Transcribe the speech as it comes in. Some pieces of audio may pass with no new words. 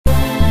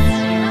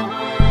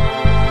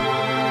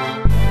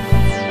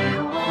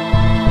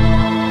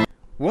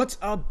What's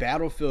up,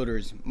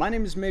 Battlefielders? My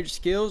name is Major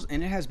Skillz,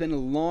 and it has been a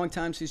long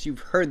time since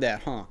you've heard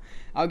that, huh?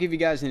 I'll give you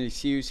guys an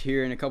excuse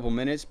here in a couple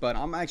minutes, but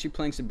I'm actually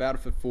playing some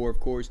Battlefield 4, of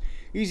course,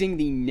 using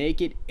the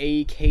naked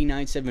AEK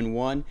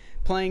 971,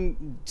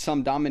 playing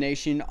some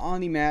domination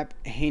on the map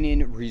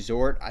Hanan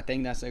Resort. I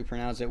think that's how you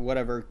pronounce it,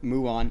 whatever,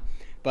 move on.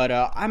 But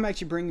I'm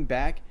actually bringing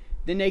back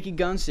the Naked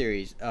Gun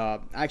series.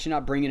 Actually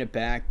not bringing it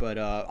back, but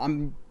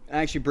I'm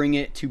actually bringing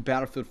it to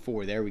Battlefield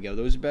 4. There we go.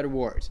 Those are better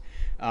words.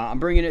 I'm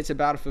bringing it to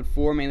Battlefield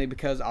 4 mainly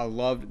because I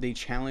loved the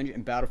challenge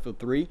in Battlefield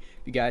 3. If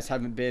you guys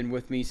haven't been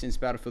with me since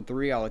Battlefield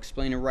 3, I'll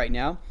explain it right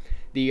now.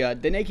 The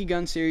Naked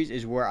Gun series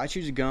is where I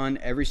choose a gun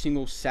every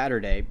single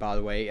Saturday, by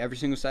the way. Every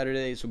single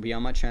Saturday, this will be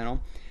on my channel.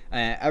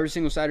 Every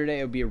single Saturday,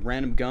 it'll be a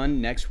random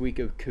gun. Next week,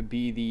 it could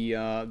be the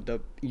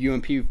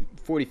UMP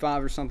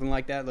 45 or something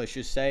like that, let's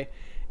just say.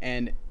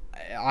 And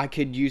I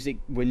could use it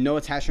with no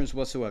attachments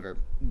whatsoever.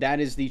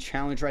 That is the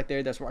challenge right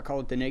there. That's why I call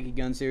it the Naked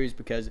Gun series,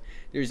 because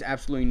there's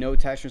absolutely no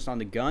attachments on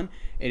the gun.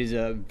 It is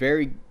a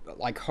very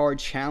hard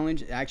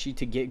challenge actually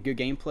to get good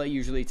gameplay.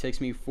 Usually it takes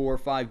me 4 or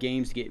 5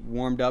 games to get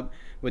warmed up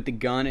with the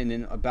gun, and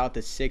then about the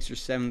 6th or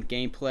 7th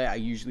gameplay I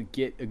usually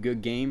get a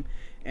good game.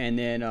 And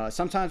then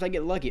sometimes I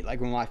get lucky,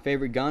 like with my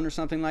favorite gun or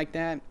something like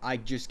that. I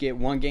just get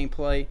one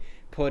gameplay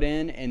put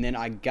in and then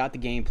I got the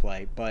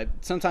gameplay. But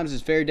sometimes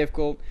it's very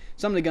difficult.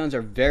 Some of the guns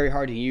are very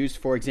hard to use.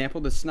 For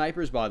example, the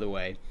snipers, by the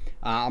way,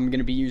 I'm going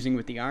to be using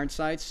with the iron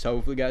sights, so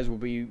hopefully you guys will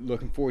be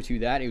looking forward to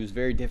that. It was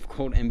very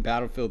difficult in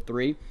Battlefield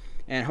 3,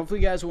 and hopefully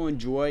you guys will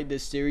enjoy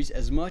this series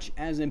as much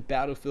as in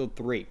Battlefield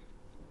 3.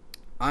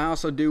 I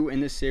also do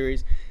in this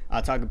series,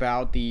 I'll talk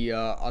about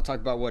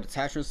what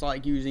attachments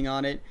like using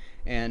on it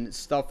and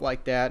stuff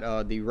like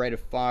that, the rate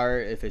of fire,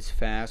 if it's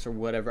fast or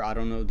whatever. I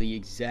don't know the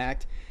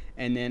exact.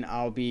 And then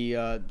I'll be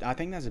I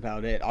think that's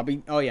about it. I'll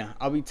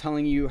be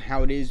telling you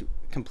how it is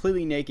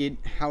completely naked,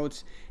 how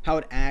it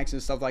acts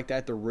and stuff like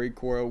that, the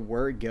recoil,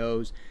 where it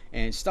goes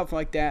and stuff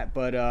like that.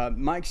 But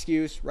my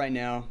excuse right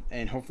now,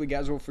 and hopefully you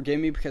guys will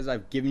forgive me because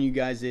I've given you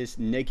guys this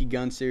Naked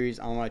Gun series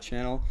on my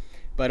channel,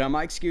 but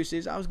my excuse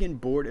is I was getting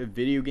bored of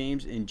video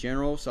games in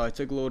general, so I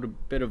took a little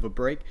bit of a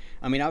break.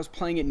 I mean, I was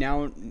playing it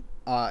now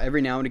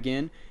every now and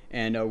again,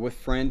 and with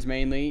friends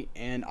mainly,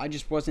 and I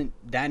just wasn't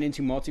that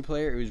into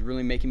multiplayer. It was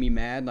really making me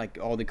mad, like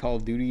all the Call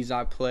of Duties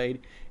I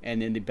played,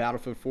 and then the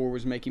Battlefield 4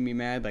 was making me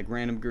mad, like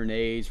random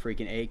grenades,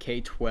 freaking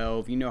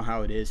AK-12, you know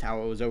how it is,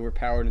 how it was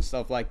overpowered and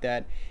stuff like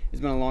that.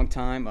 It's been a long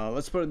time.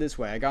 Let's put it this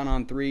way, I got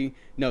on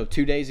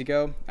 2 days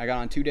ago,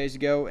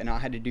 and I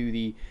had to do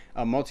the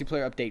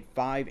multiplayer update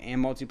 5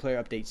 and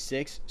multiplayer update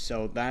 6,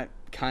 so that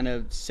kind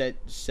of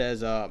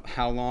says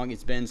how long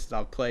it's been since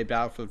I've played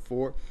Battlefield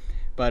 4.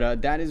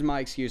 But that is my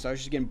excuse. I was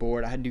just getting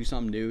bored. I had to do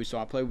something new, so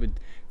I played with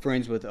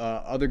friends with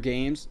other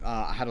games.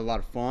 I had a lot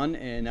of fun,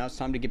 and now it's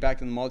time to get back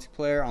to the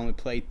multiplayer. I only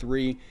play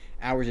 3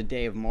 hours a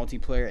day of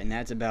multiplayer, and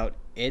that's about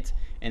it.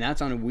 And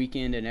that's on a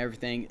weekend and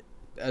everything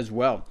as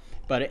well.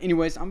 But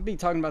anyways, I'm going to be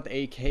talking about the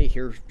AEK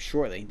here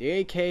shortly. The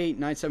AEK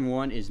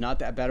 971 is not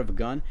that bad of a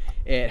gun.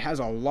 It has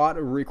a lot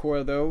of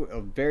recoil though, a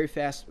very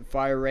fast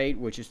fire rate,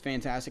 which is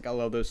fantastic. I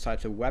love those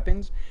types of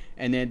weapons.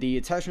 And then the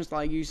attachments I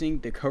like using,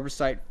 the cover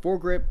sight,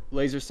 foregrip,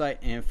 laser sight,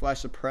 and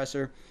flash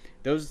suppressor.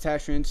 Those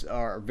attachments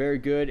are very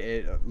good.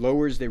 It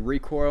lowers the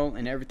recoil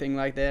and everything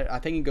like that. I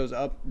think it goes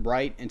up,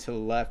 right, and to the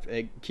left.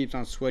 It keeps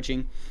on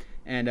switching.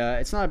 And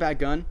it's not a bad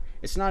gun.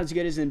 It's not as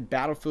good as in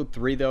Battlefield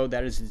 3 though.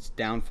 That is its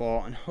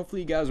downfall. And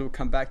hopefully you guys will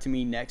come back to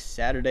me next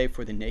Saturday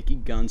for the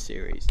Naked Gun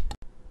series.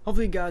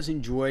 Hopefully you guys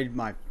enjoyed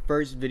my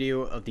first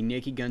video of the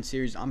Naked Gun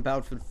series on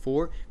Battlefield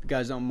 4. If you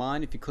guys don't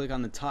mind, if you click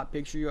on the top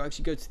picture, you'll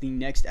actually go to the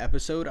next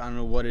episode. I don't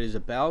know what it is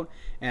about,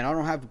 and I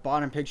don't have a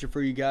bottom picture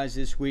for you guys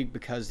this week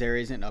because there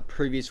isn't a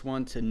previous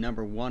one to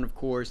number 1, of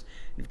course.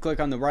 If you click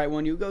on the right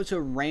one, you'll go to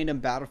a random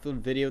Battlefield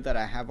video that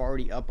I have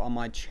already up on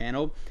my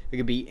channel. It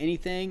could be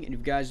anything, and if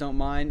you guys don't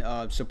mind,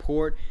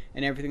 support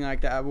and everything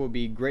like that will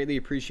be greatly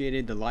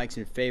appreciated. The likes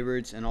and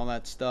favorites and all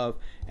that stuff,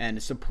 and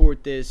to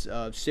support this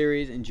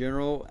series in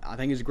general. I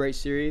think it's a great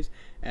series,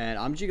 and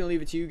I'm just gonna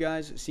leave it to you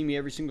guys. See me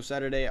every single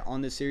Saturday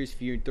on this series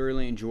if you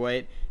thoroughly enjoy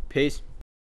it. Peace.